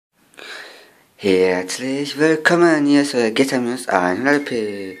Herzlich willkommen, hier ist GTA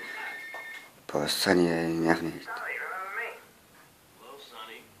 100p. Boah, Sunny, nerv nicht. Sonny, remember me? Hello,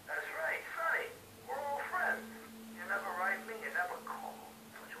 Sonny. That's right, Sonny. We're all friends. You never write me, you never call.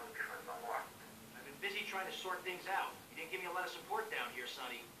 Don't you want to be friends no more? I've been busy trying to sort things out. You didn't give me a lot of support down here,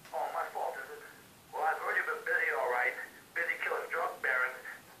 Sonny. Oh, my fault, is it? Well, I've heard you've been busy, all right. Busy killing drug barons.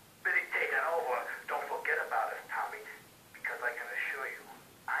 Busy taking over. Don't forget about us, Tommy. Because I can assure you,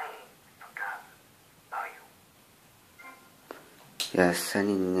 I ain't forgotten about you. Ja,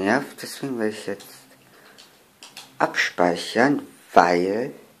 Sunny nervt, deswegen will ich jetzt abspeichern,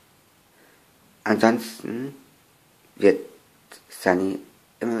 weil ansonsten wird Sunny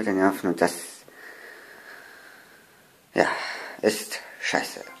immer wieder nerven und das, ja, ist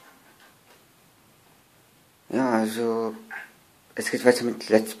scheiße. Ja, also, es geht weiter mit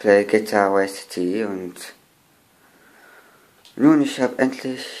Let's Play GTA Vice City und nun, ich habe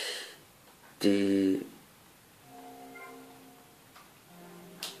endlich die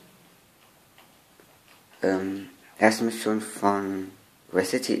erste Mission von Vice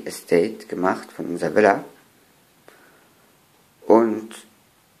City Estate gemacht, von unserer Villa. Und,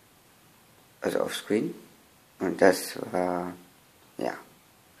 also offscreen. Und das war, ja,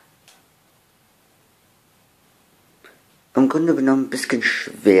 im Grunde genommen ein bisschen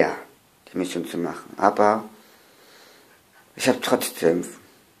schwer, die Mission zu machen. Aber ich habe trotzdem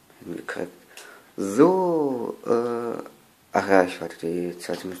hingekriegt. So, ach ja, ich wollte die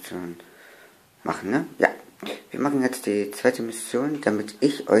zweite Mission machen, ne? Ja, wir machen jetzt die zweite Mission, damit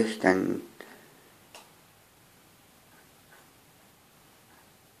ich euch dann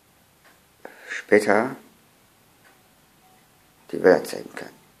später die Villa zeigen kann.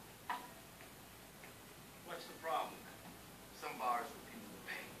 What's the problem? Some bars refuse to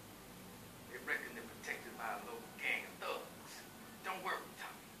pay. They reckon they're protected by a local gang of thugs. Don't worry,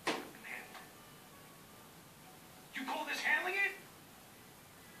 Tommy. I can handle it. You call this handling it?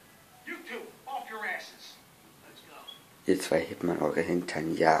 You two, off your asses. Let's go. Ihr zwei hebt mal eure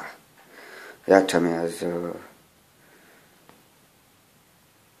Hintern, ja. Ja, Tommy, also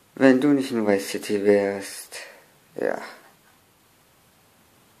wenn du nicht in Vice City wärst, ja,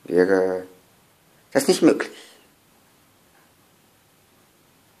 wäre das nicht möglich.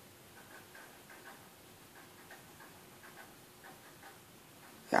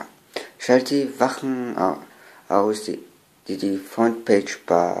 Ja, schalt die Wachen aus, die Frontpage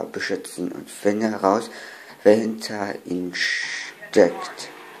Bar beschützen und finde heraus, wer hinter ihnen steckt.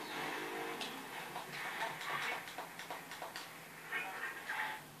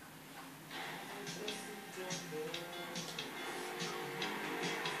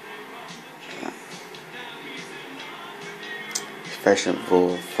 Ich weiß schon,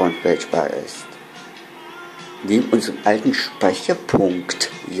 wo Frontpage Bar ist. Neben unserem alten Speicherpunkt.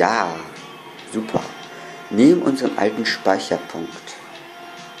 Ja, super. Neben unserem alten Speicherpunkt.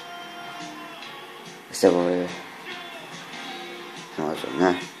 Ist ja wohl also,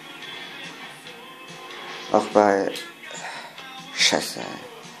 ne? Auch bei Scheiße.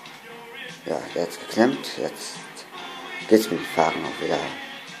 Ja, der hat's geklemmt. Jetzt geht's mit dem Fahren auch wieder.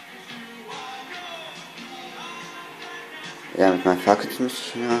 Ja, mit meinem Fahrkitz muss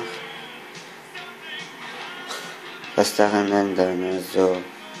ich noch was daran ändern. Also,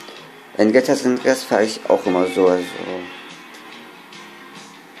 in GTA San Andreas fahre ich auch immer so, also.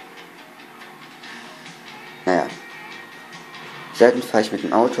 Naja. Selten fahre ich mit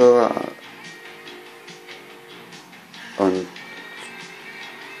dem Auto und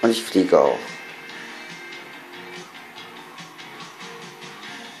ich fliege auch.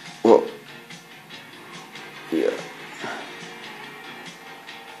 Oh. Hier.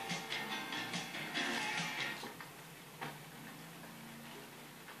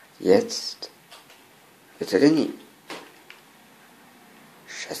 Jetzt bitte denn nie.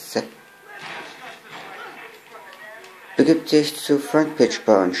 Scheiße. Begib dich zu Frontpage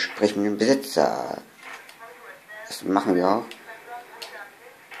Bar und sprich mit dem Besitzer. Das machen wir auch.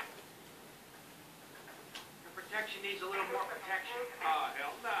 Your protection needs a little more protection. Oh,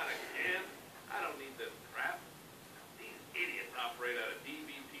 hell, not again. I don't need this crap. These idiots operate out of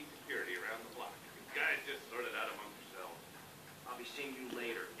DVP security around the block. You guys just sort it out among yourselves. I'll be seeing you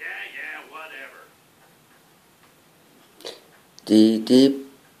later. Yeah, whatever. Die DPP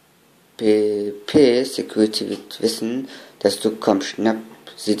Security wird wissen, dass du kommst. Schnapp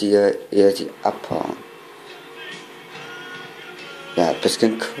sie dir, ehe sie abhauen. Ja,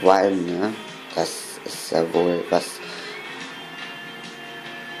 bisschen Qualm, ne? Das ist ja wohl was.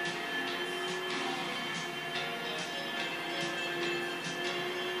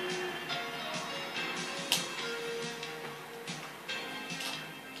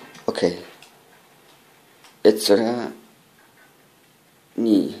 Okay. Jetzt oder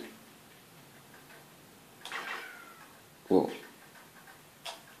nie. Oh.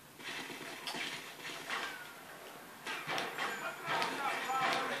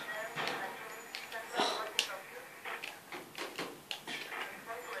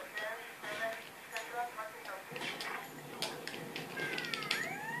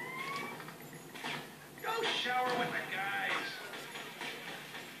 Go shower with the guys.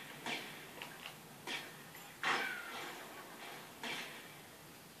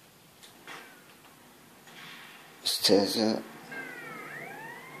 Ist der so?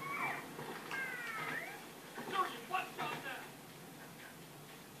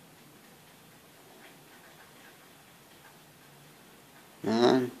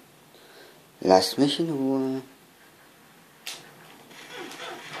 Mann, lass mich in Ruhe.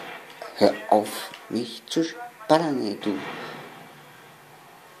 Hör auf, mich zu spannen, ey, du.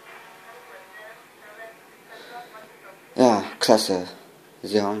 Ja, klasse.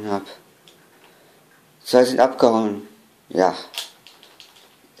 Sie hauen ab. Zwei sind abgehauen. Ja.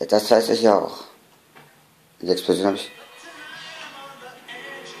 Das weiß ich auch. Die Explosion habe ich.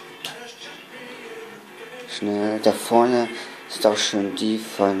 Schnell. Da vorne ist auch schon die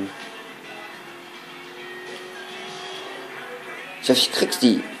von. Ich hoffe, ich krieg's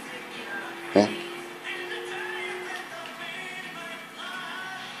die. Ja.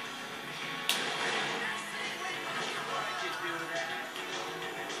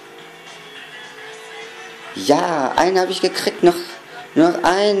 Ja, eine habe ich gekriegt, noch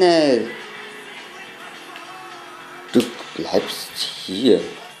eine. Du bleibst hier.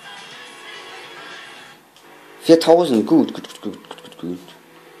 4000, gut.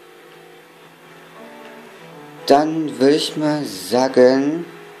 Dann würde ich mal sagen,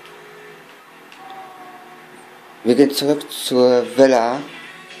 wir gehen zurück zur Villa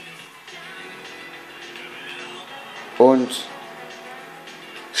und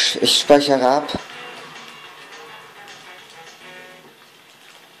ich speichere ab.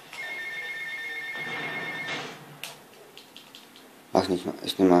 Ach, nicht mal,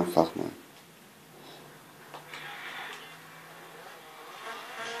 ich nehme einfach mal.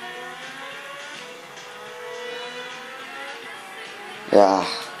 Ja.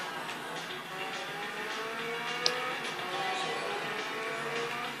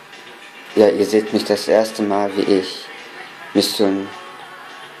 Ja, ihr seht mich das erste Mal, wie ich Mission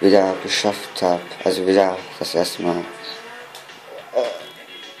wieder geschafft habe. Also wieder das erste Mal.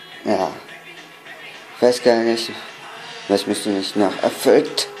 Ja. Ich weiß gar nicht, was Mission ich noch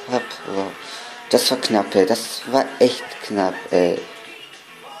erfüllt habe. Oh, das war knapp, ey. Das war echt knapp, ey.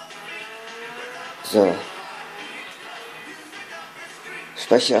 So.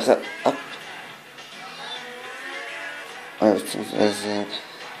 Speichere ab. Oder beziehungsweise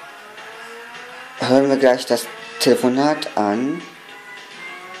hören wir gleich das Telefonat an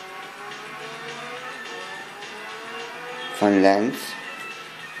von Lance.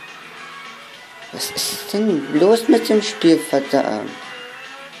 Was ist denn los mit dem Spiel, verdammt?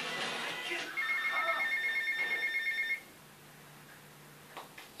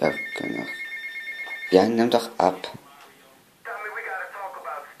 Ja, genau. Ja, nimm doch ab. Tommy, we gotta talk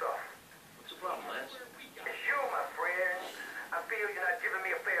about stuff. What's the problem, Lance? It's you, my friend. I feel you're not giving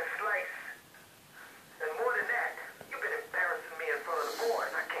me a fair slice. And more than that, you've been embarrassing me in front of the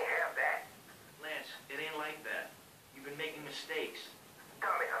boys. I can't have that. Lance, it ain't like that. You've been making mistakes.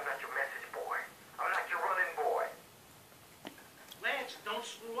 Tommy, I'm not your message boy. I'm not your running boy. Lance, don't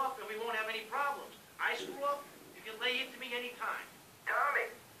screw up and we won't have any problems. I screw up, you can lay into me anytime. Tommy,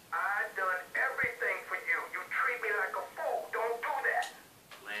 I've done everything for you. You treat me like a fool. Don't do that.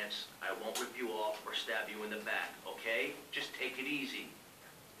 Lance, I won't rip you off or stab you in the back, okay? Just take it easy.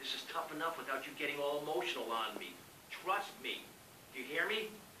 This is tough enough without you getting all emotional on me. Trust me. Do you hear me?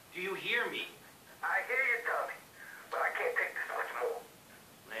 Do you hear me? I hear you, Tommy, but I can't take this much more.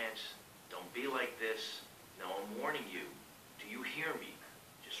 Lance, don't be like this. Now I'm warning you. Do you hear me?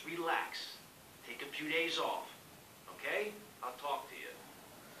 Just relax. Take a few days off. Okay? I'll talk to you.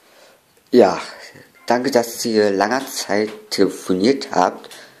 Ja, danke, dass ihr langer Zeit telefoniert habt.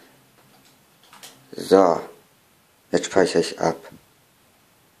 So, jetzt speichere ich ab.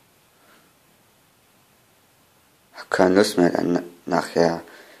 Hab keine Lust mehr, dann nachher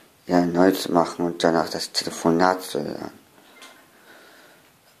ja neu zu machen und danach das Telefonat zu hören.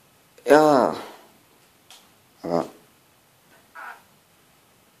 Ja, aber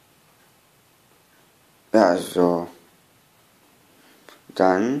ja, also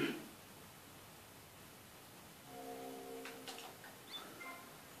dann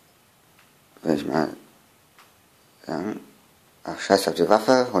will ich mal sagen, ach scheiß auf die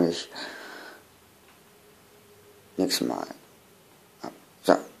Waffe, hol ich nächsten Mal ab.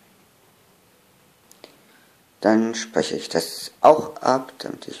 So. Dann speichere ich das auch ab,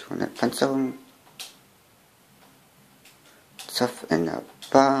 damit ich 100 Panzerung. Zopf in der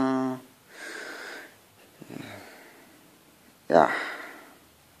Bar. Ja.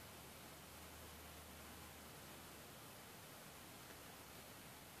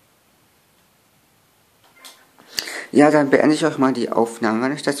 Ja, dann beende ich euch mal die Aufnahme.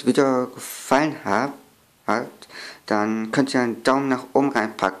 Wenn euch das Video gefallen hat, dann könnt ihr einen Daumen nach oben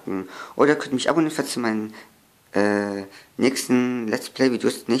reinpacken. Oder könnt mich abonnieren, falls ihr meinen nächsten Let's Play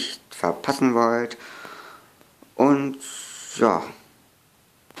Videos nicht verpassen wollt. Und ja,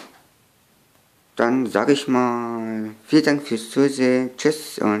 dann sage ich mal vielen Dank fürs Zusehen.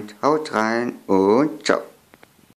 Tschüss und haut rein und ciao.